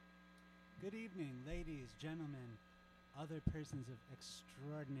Good evening, ladies, gentlemen, other persons of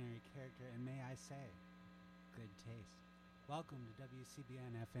extraordinary character, and may I say, good taste. Welcome to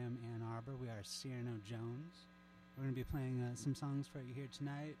WCBN FM Ann Arbor. We are Cyrano Jones. We're going to be playing some songs for you here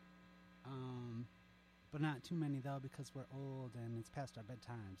tonight, but not too many, though, because we're old and it's past our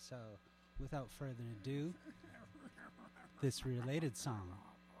bedtime. So, without further ado, this related song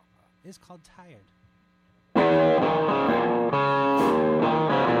is called Tired.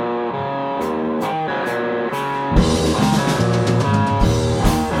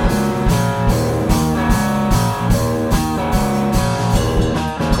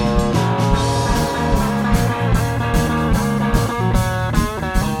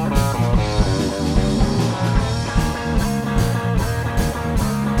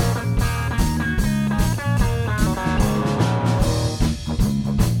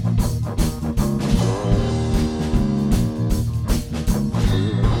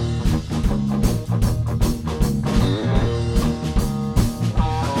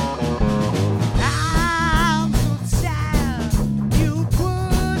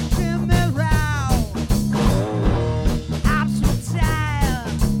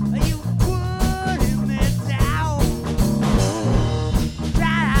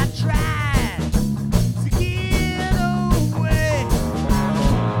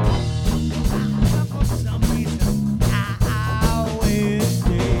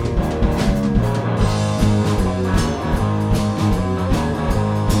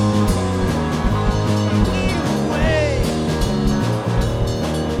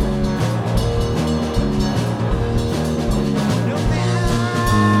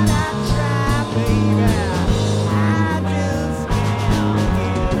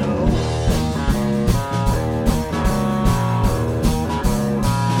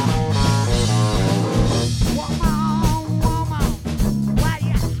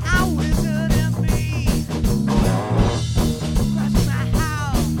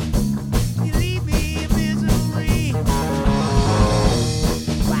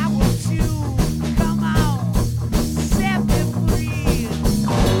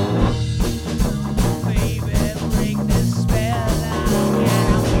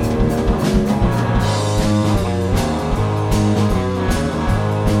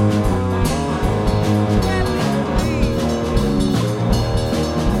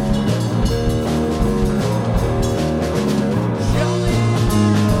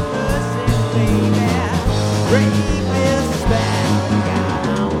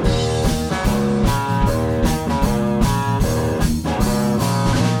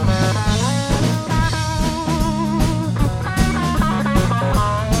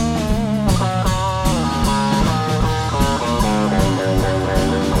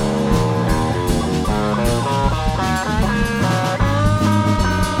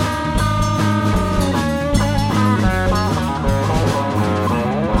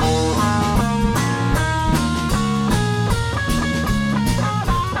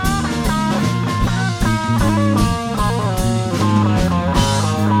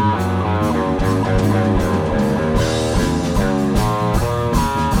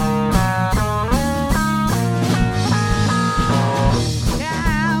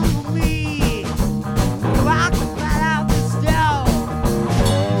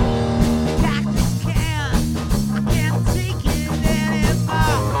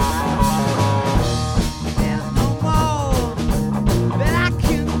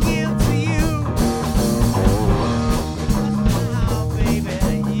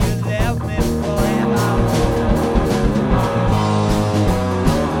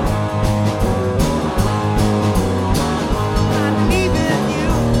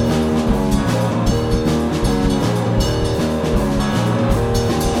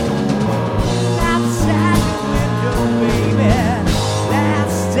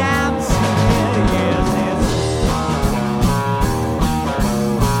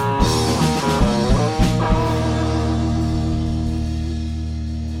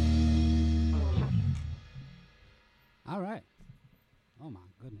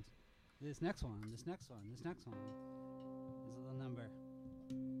 This next one is a little number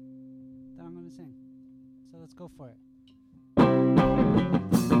that I'm going to sing. So let's go for it.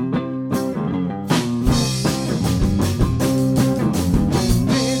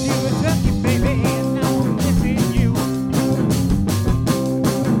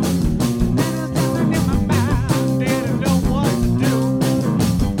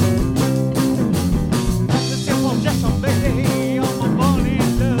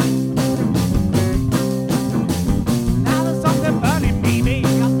 Now there's something burning me,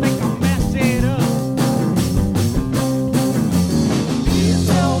 I think I messed it up.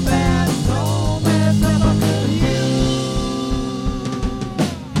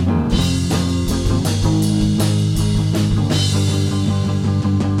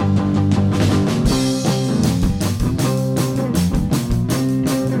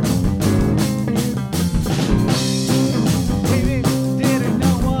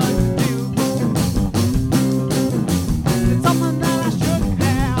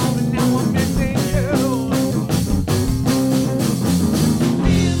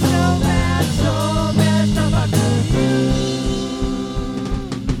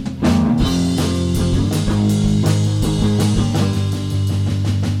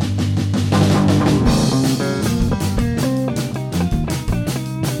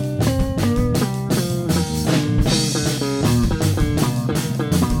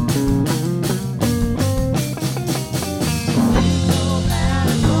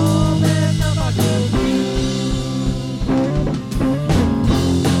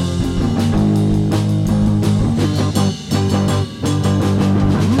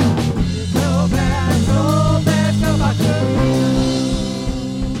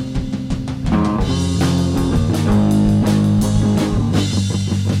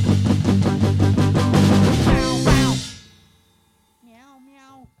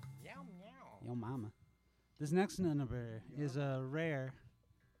 This next number is a rare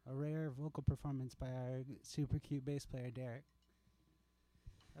vocal performance by our super cute bass player, Derek.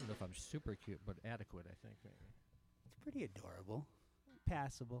 I don't know if I'm super cute, but adequate, I think, maybe. It's pretty adorable.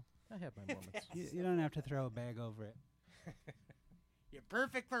 Passable. I have my moments. You don't have to throw a bag over it. You're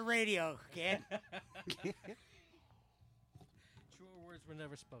perfect for radio, kid. Truer words were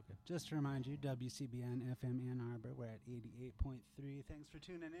never spoken. Just to remind you, WCBN FM Ann Arbor, we're at 88.3. Thanks for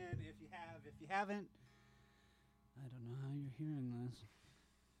tuning in. If you haven't, I don't know how you're hearing this.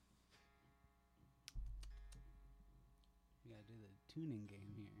 We gotta do the tuning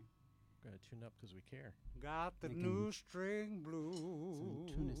game here. Gotta tune up because we care. Got the Making new string Some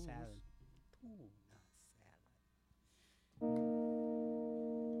blues. tuna salad.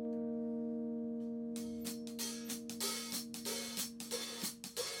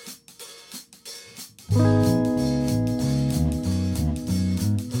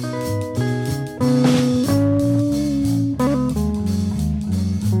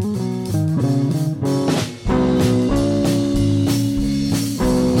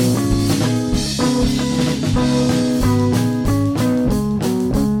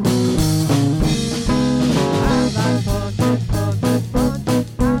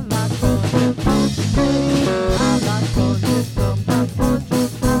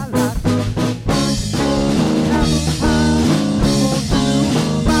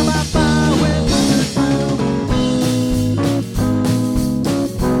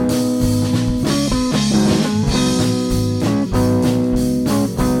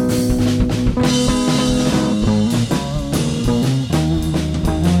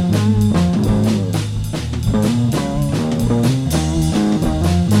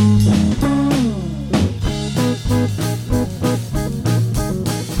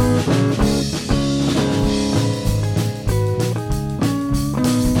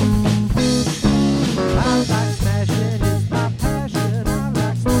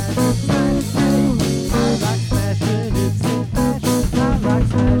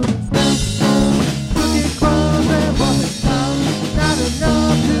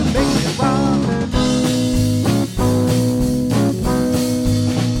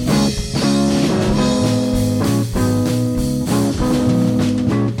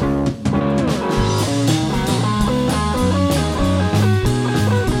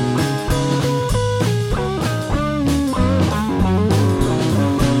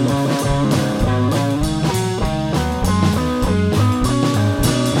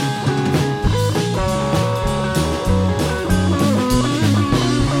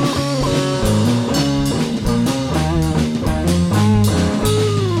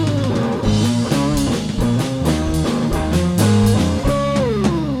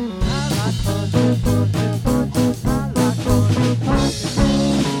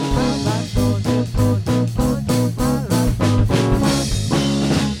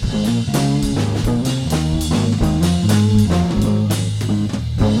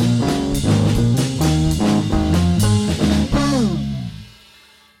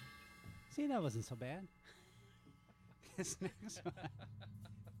 Tuna wasn't so bad. This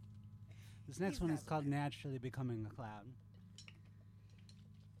next one is called Naturally Becoming a Cloud.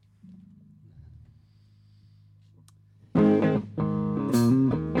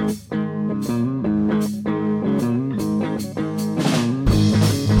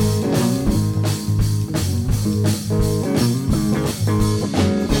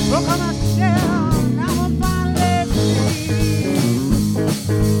 Broke on my shell, now I'm finally free.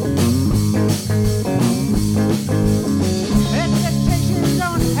 Expectations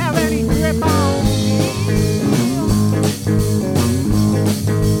don't have any grip on me.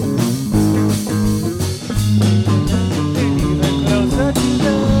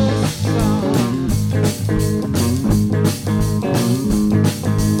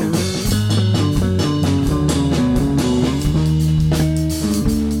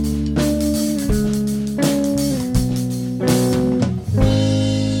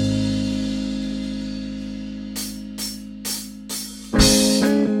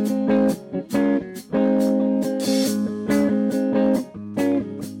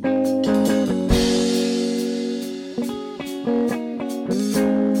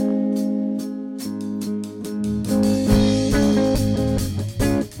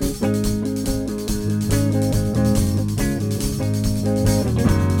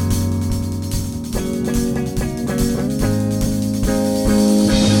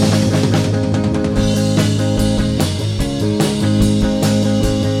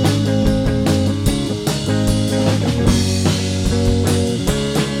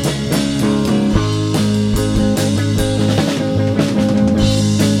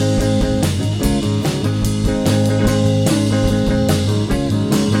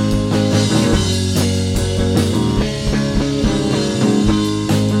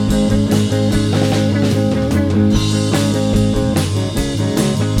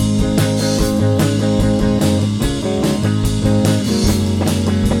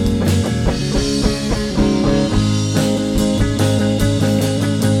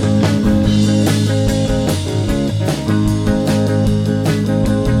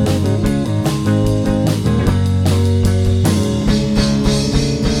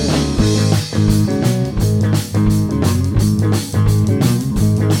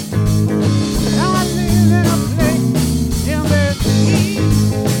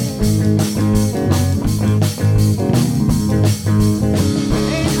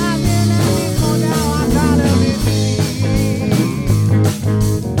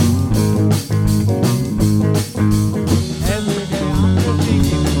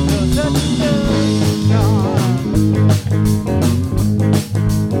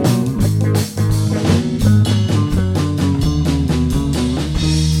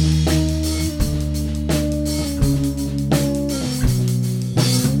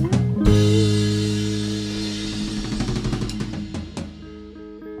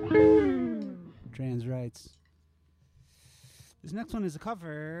 next one is a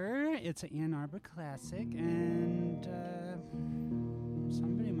cover. It's an Ann Arbor classic, and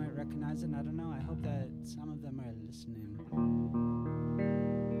somebody might recognize it. I don't know. I hope that some of them are listening.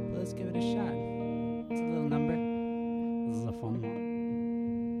 But let's give it a shot. It's a little number. This is a fun one.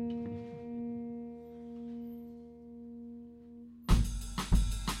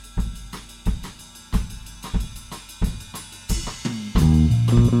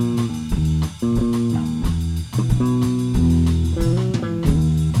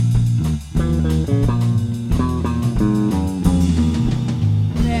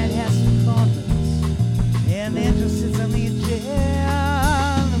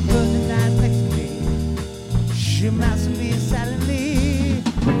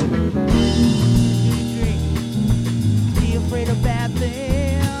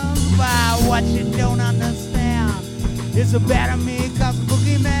 It's a better me, cause the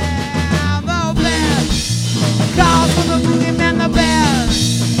boogeyman, the best. Cause for the boogeyman, the best.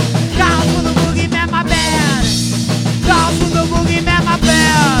 Cause for the boogeyman, my bad. Cause for the boogeyman, my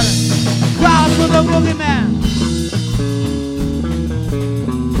bad. Cause for the boogeyman.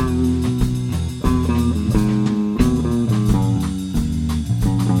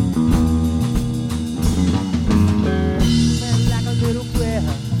 Like a little prayer,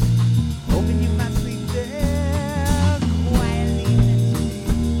 hoping you might sleep there.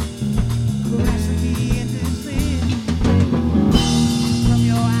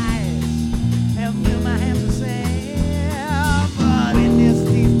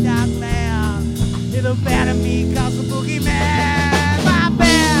 Better me, cause the boogeyman, my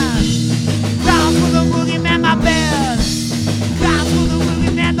bad. Cause for the boogeyman, my bad. Cause for the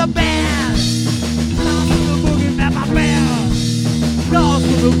boogeyman, the bad. Cause for the boogeyman, my bad. Cause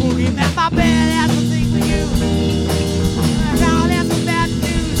for the boogeyman, my bad. That's the thing for you. All that's the bad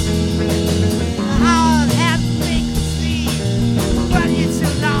news. All that's the thing to see. But it's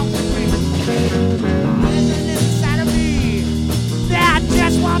too long to breathe. There's inside of me that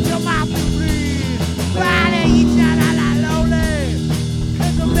just wants your mouth to breathe. Friday, each other like lonely.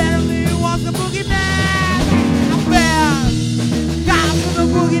 It's a better me who wants the boogeyman. I'm bad. Cause for the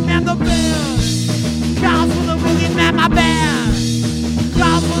boogeyman, the best. Cause for the boogeyman, my bad.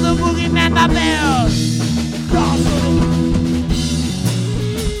 Cause for the boogeyman, my best. Cause for the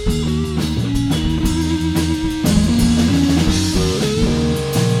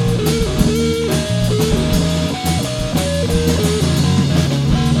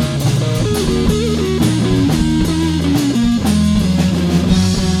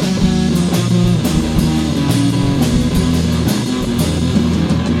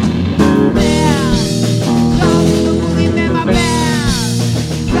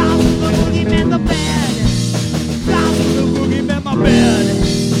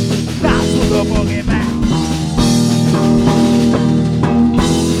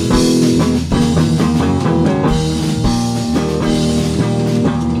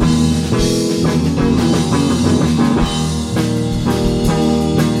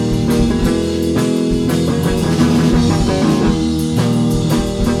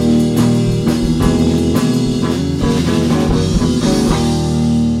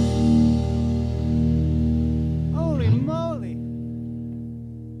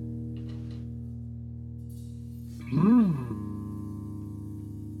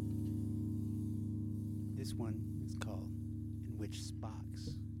This one is called In Which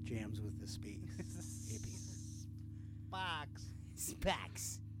Spox Jams with the Space Hippies.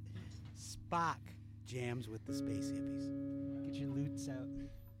 Spox. Spock jams with the Space Hippies. Get your lutes out.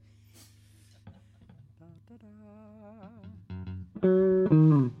 Da, da, da.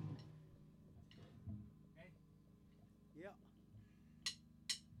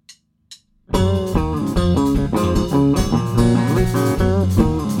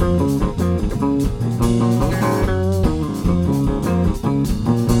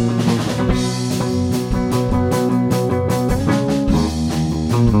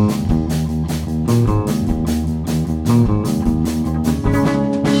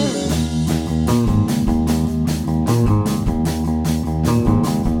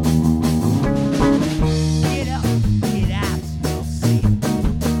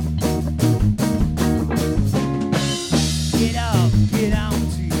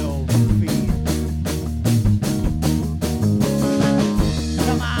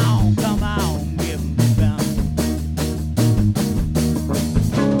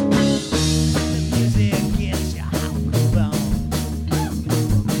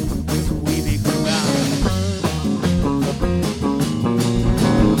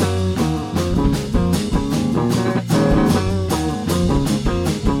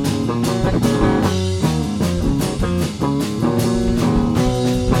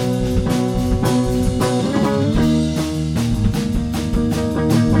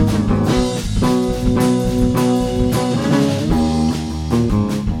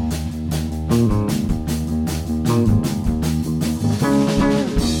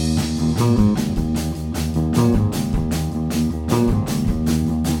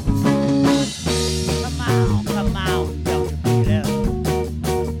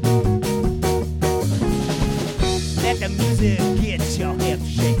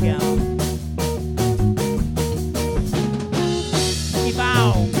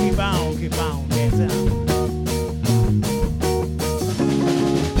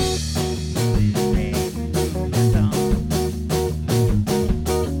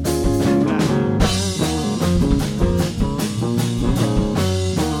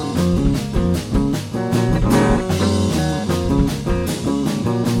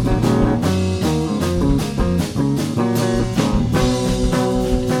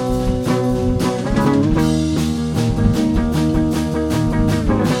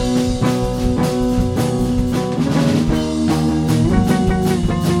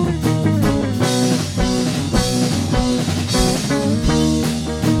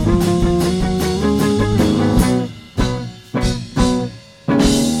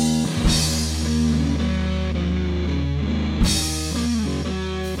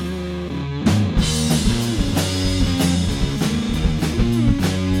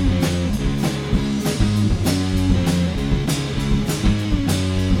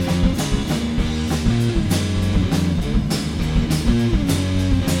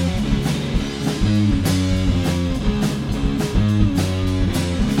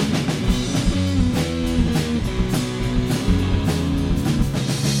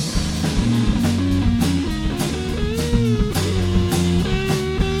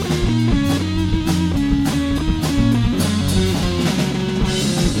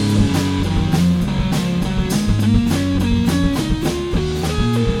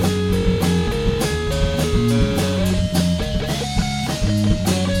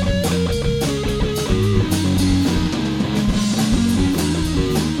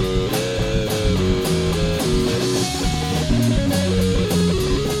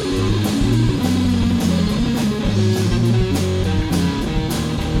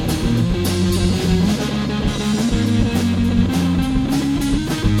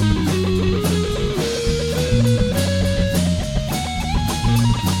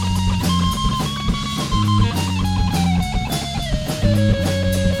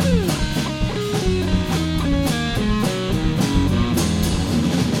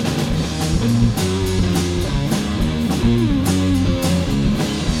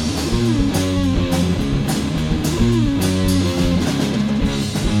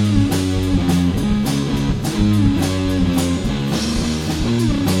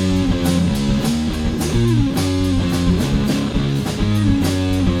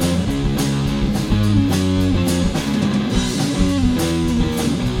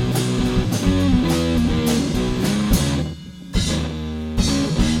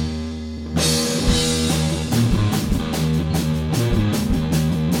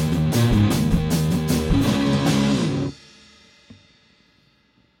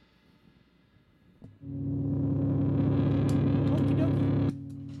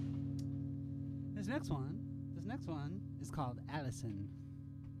 next one is called Allison.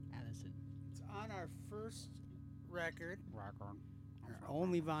 Allison. It's on our first record, our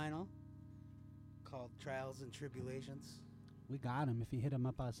only vinyl, called Trials and Tribulations. We got him. If you hit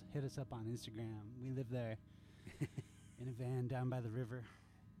us up on Instagram. We live there in a van down by the river.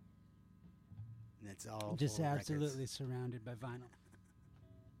 And it's all just full of absolutely records. surrounded by vinyl.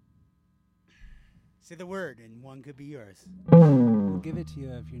 Say the word, and one could be yours. We'll give it to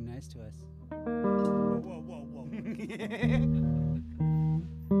you if you're nice to us. Whoa, whoa, whoa.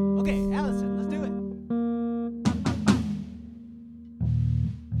 Okay, Allison, let's do it.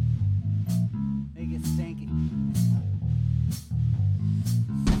 Make it stanky.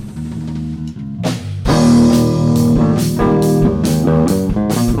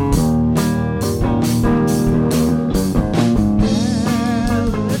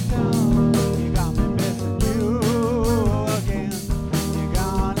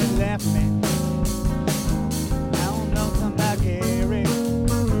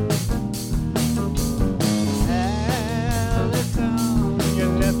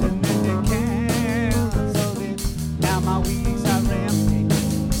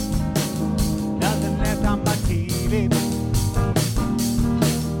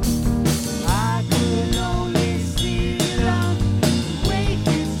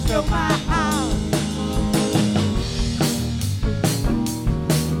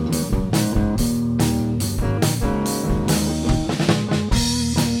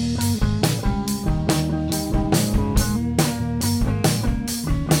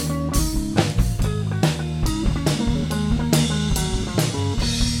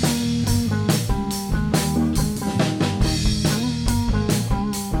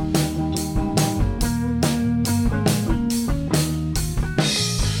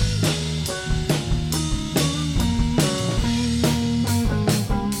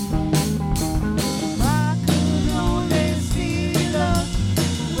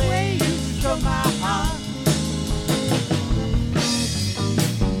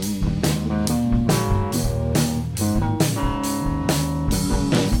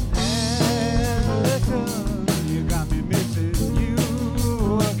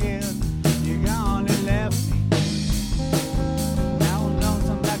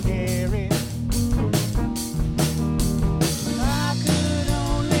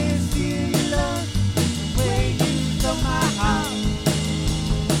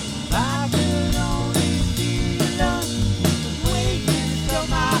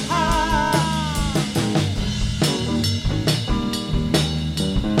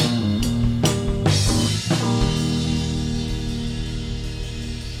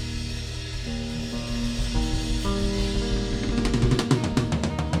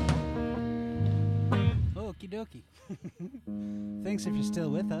 Okie dokie. Thanks if you're still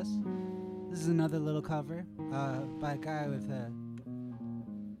with us. This is another little cover by a guy with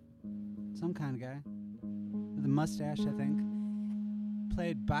some kind of guy with a mustache, I think.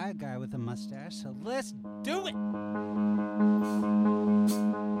 Played by a guy with a mustache, so let's do it!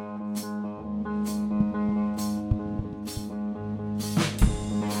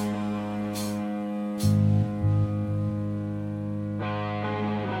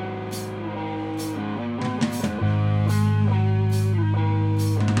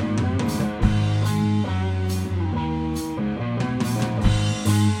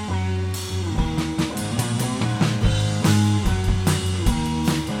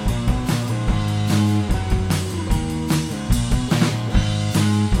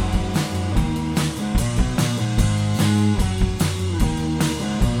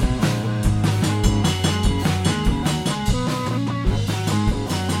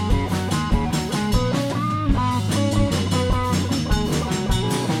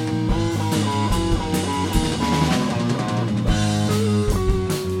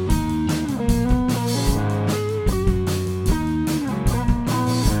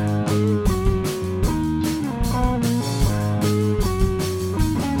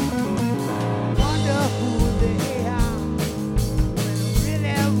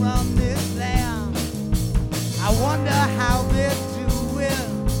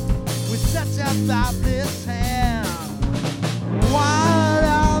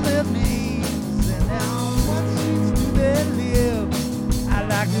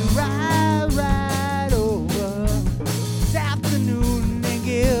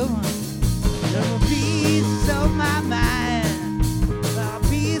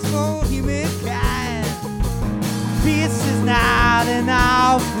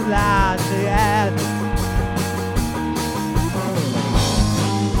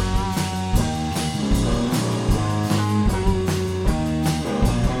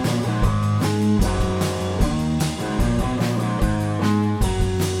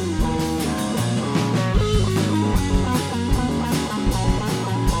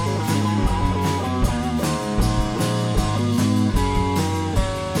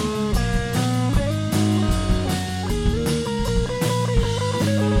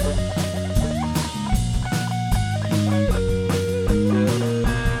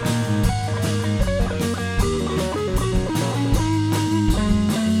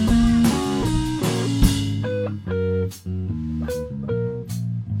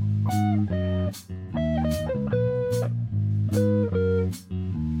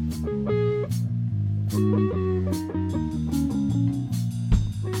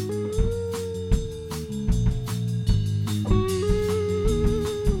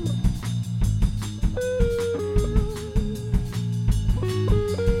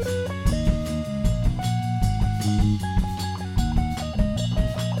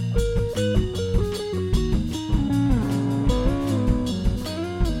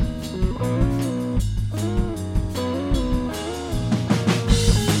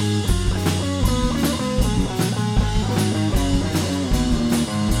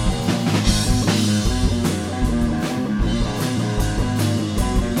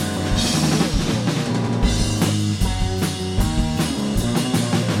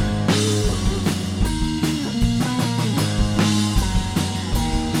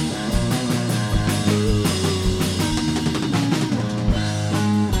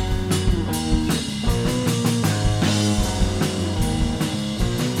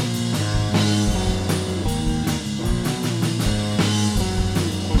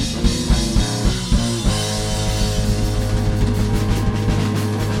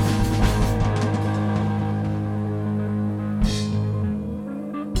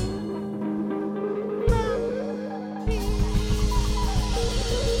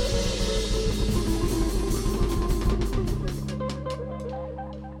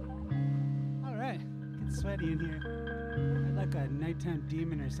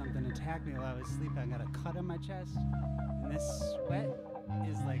 something attacked me while I was sleeping. I got a cut on my chest, and this sweat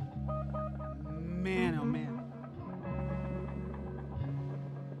is like, man, oh man.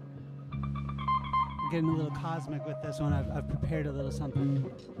 I'm getting a little cosmic with this one. I've prepared a little something.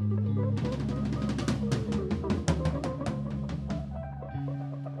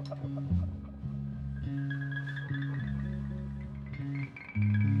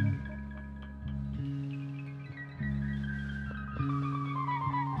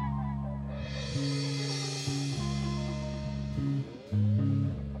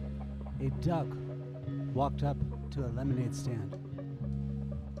 A duck walked up to a lemonade stand.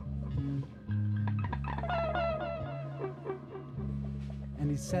 And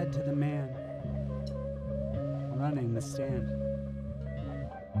he said to the man running the stand,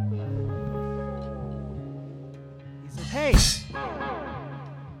 he said, "Hey!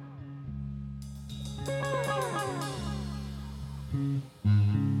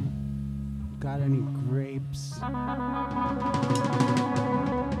 Got any grapes?"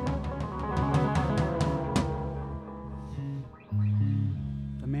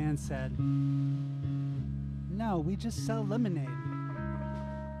 The man said, "No, we just sell lemonade.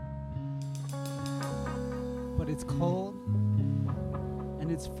 But it's cold,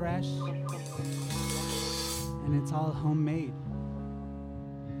 and it's fresh, and it's all homemade.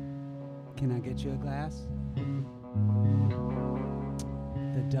 Can I get you a glass?"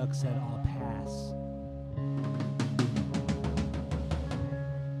 The duck said, "I'll pass."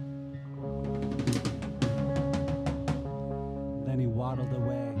 Then he waddled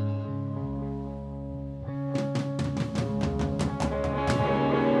away.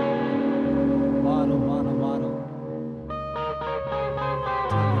 Waddle, waddle, waddle.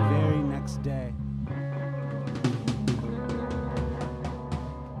 Till the very next day.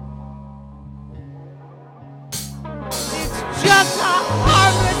 It's just a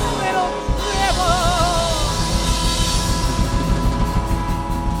harmless little dribble.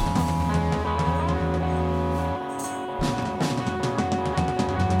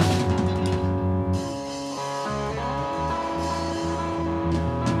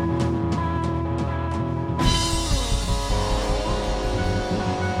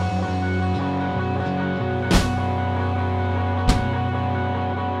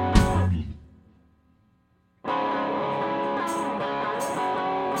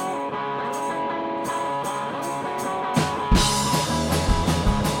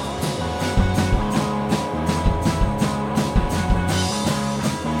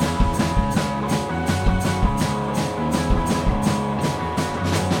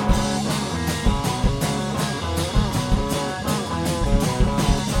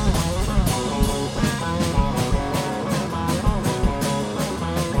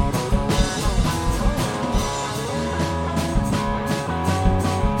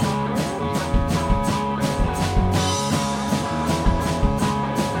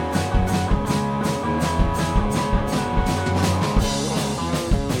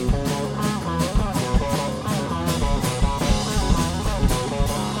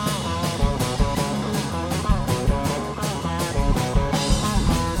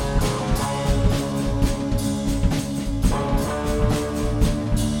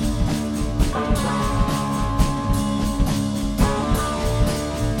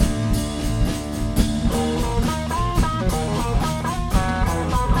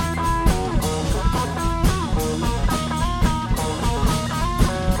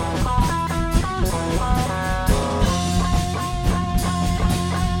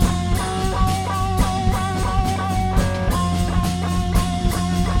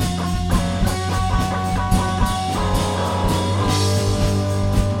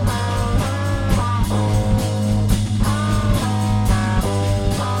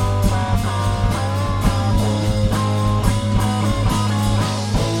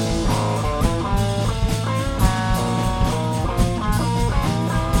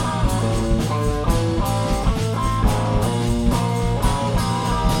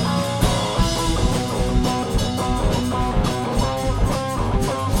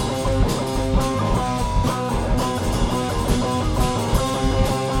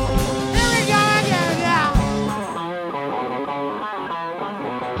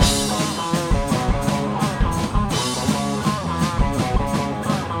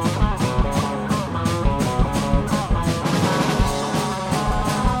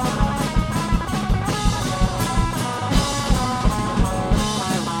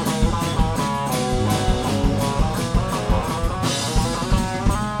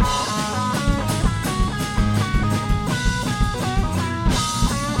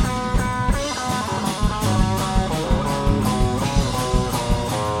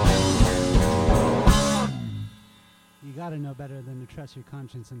 trust your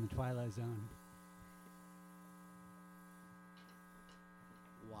conscience in the Twilight Zone.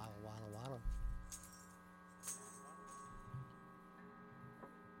 Waddle, waddle, waddle.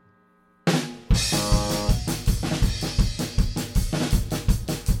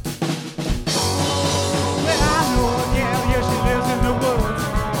 Well, I know a gal, yeah, she lives in the woods.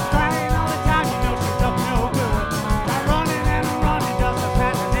 Crying all the time, you know she's up no good. Try running and running just as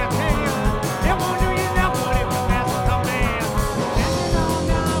fast as you can. It won't do you no good if you mess with some man. Dancing all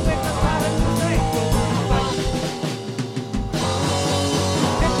night with the side of the street.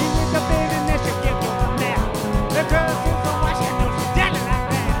 Then she with the baby, then she give you a nap. The girl seems so much, you know she's dancing like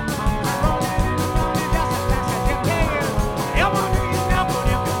that. Try running and running just as fast as you can. It won't do you no good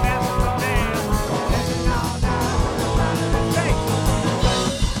if you mess with some man. Dancing all night with the side of the street.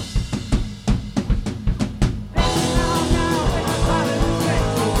 Dancing all night with the side of the street.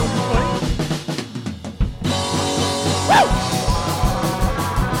 Dancing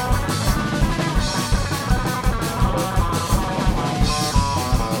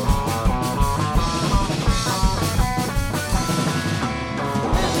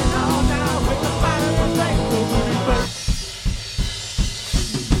all night with the side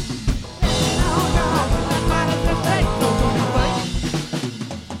of the street. Dancing all night with the side of the street.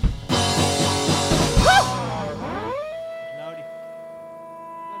 Loudy.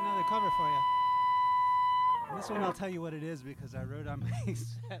 Got another cover for you. This one I'll tell you what it is because I wrote on my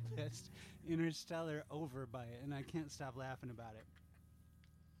set list Interstellar Over by it, and I can't stop laughing about it.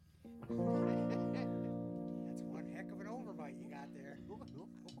 That's one heck of an overbite you got there.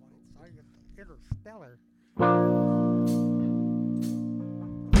 Interstellar. I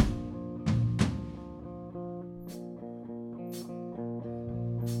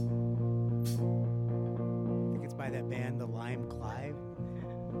think it's by that band, The Lime Clive.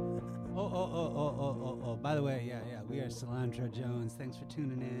 Oh. By the way, yeah. We are Cyrano Jones. Thanks for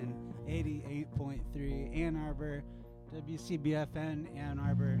tuning in. 88.3 Ann Arbor, WCBFN Ann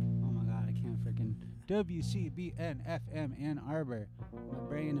Arbor. Oh my God, I can't freaking. WCBN FM Ann Arbor. My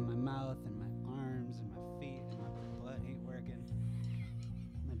brain and my mouth and my arms and my feet and my butt ain't working.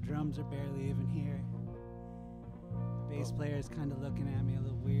 My drums are barely even here. Bass player is kind of looking at me a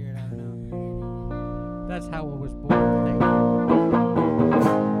little weird. I don't know. That's how it was born. Thank you.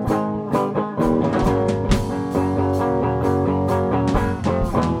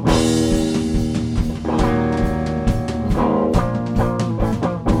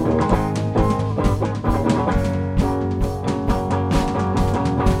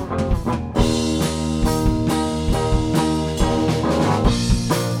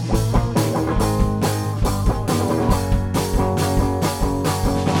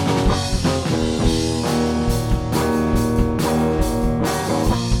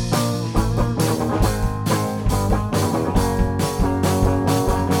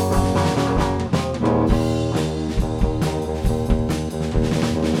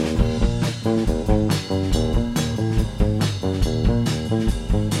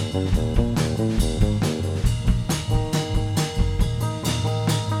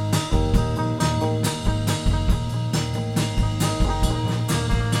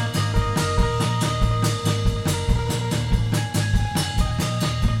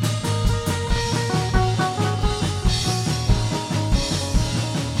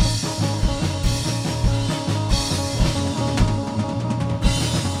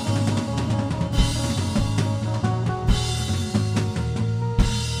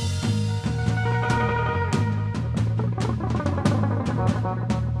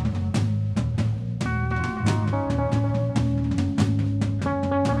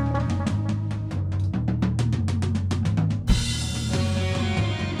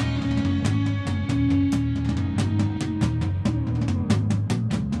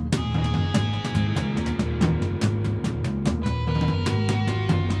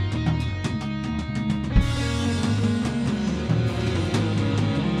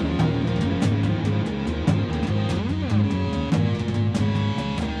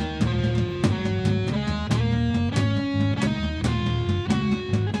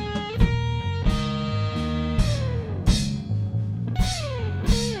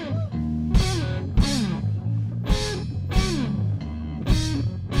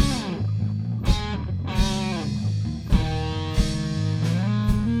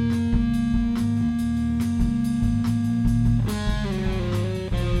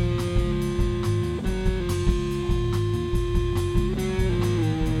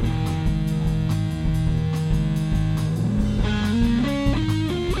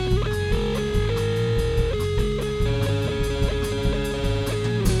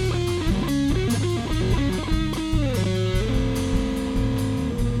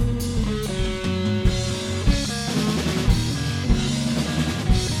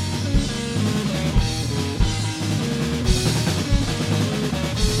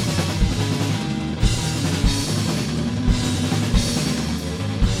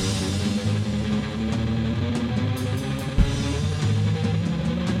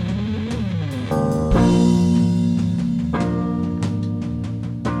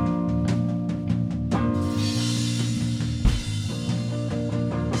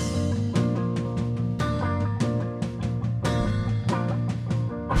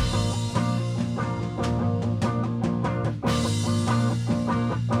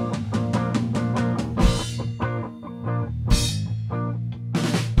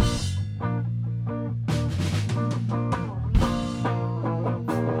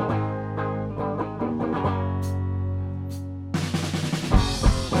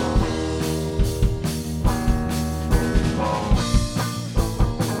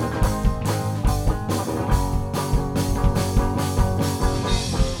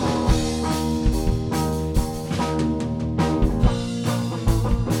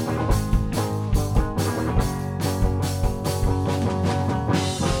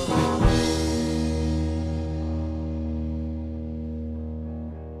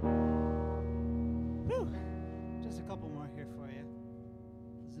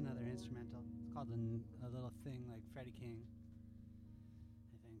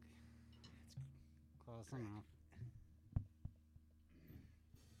 close enough.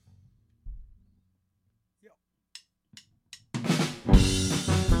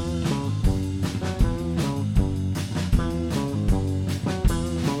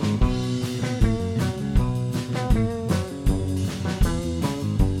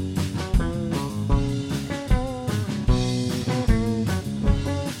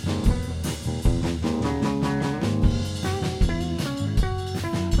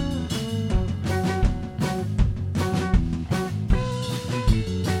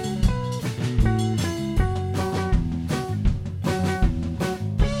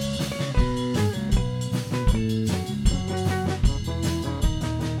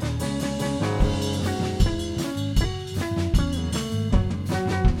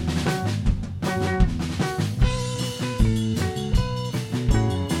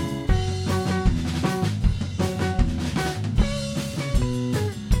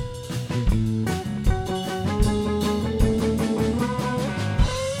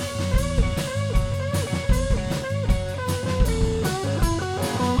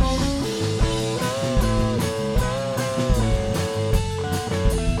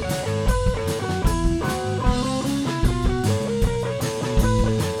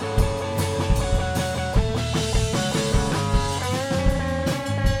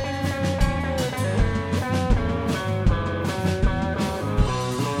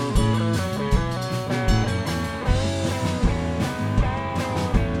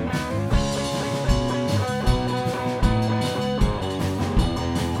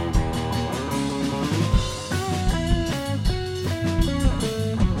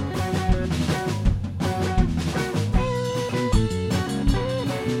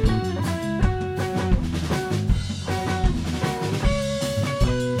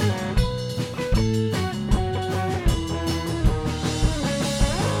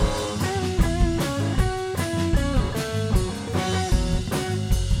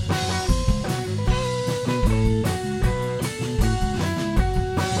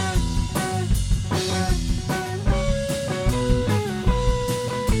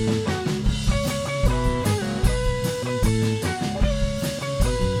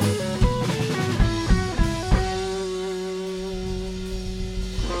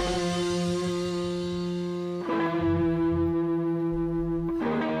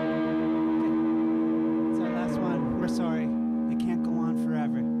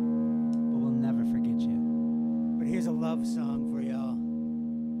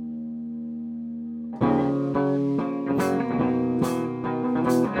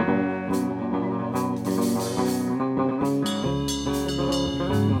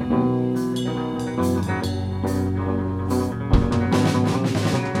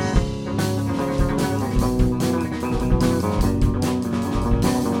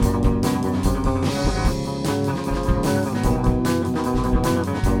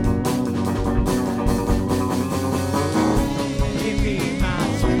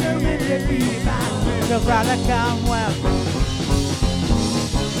 Brother, come well.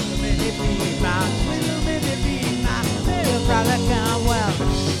 Many be my, many be my, little brother, come well.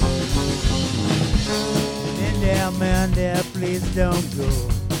 In there, please don't go.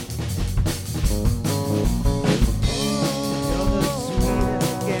 You're the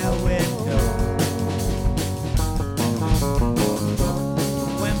sweetest girl we know.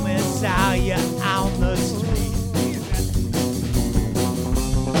 When we saw you on the street,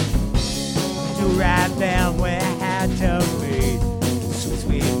 right there we had to meet,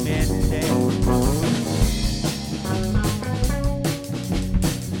 sweet midday.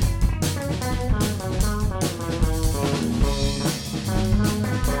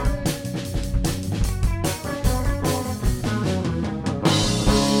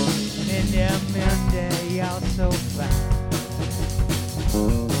 Midday, you're so fine.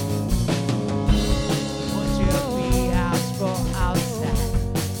 Won't you be out for outside?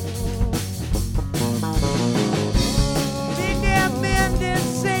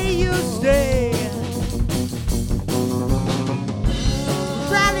 Say you stay.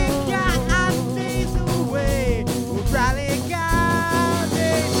 Probably got our days away. We'll probably got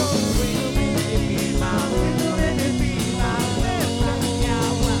days away. Be my little be my little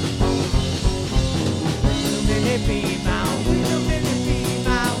be my little be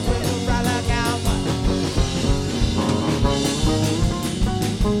my little brother cowboy.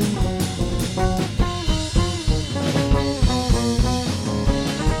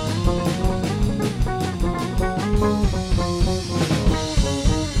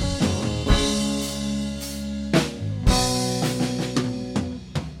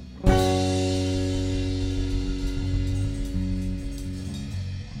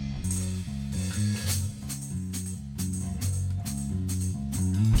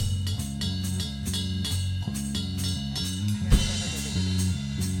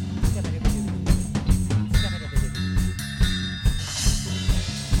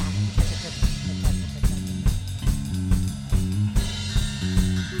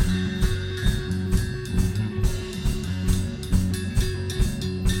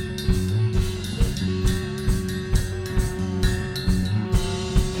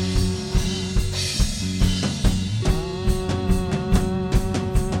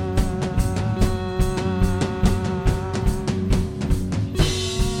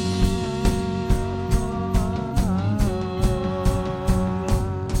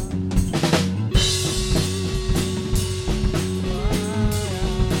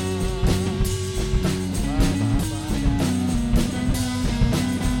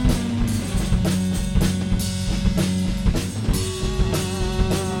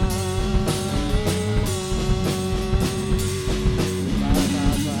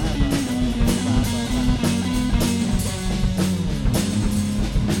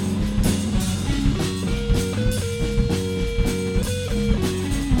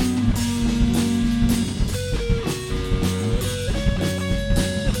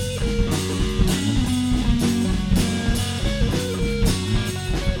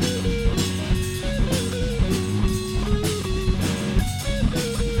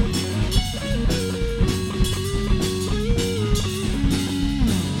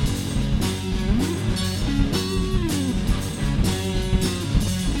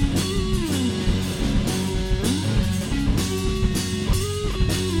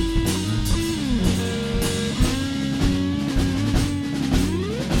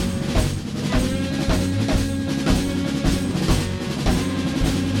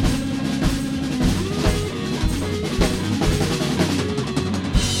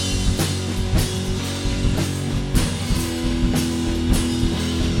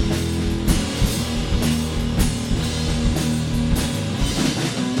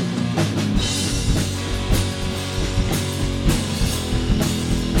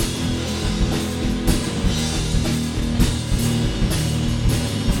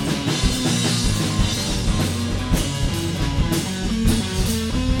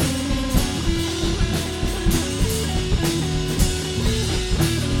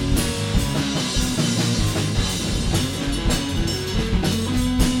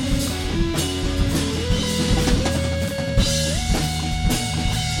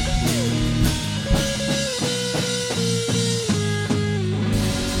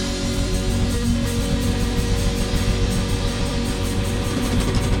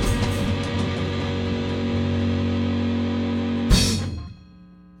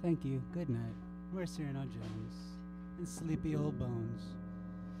 Thank you. Good night. We're Cyrano Jones and Sleepy Old Bones.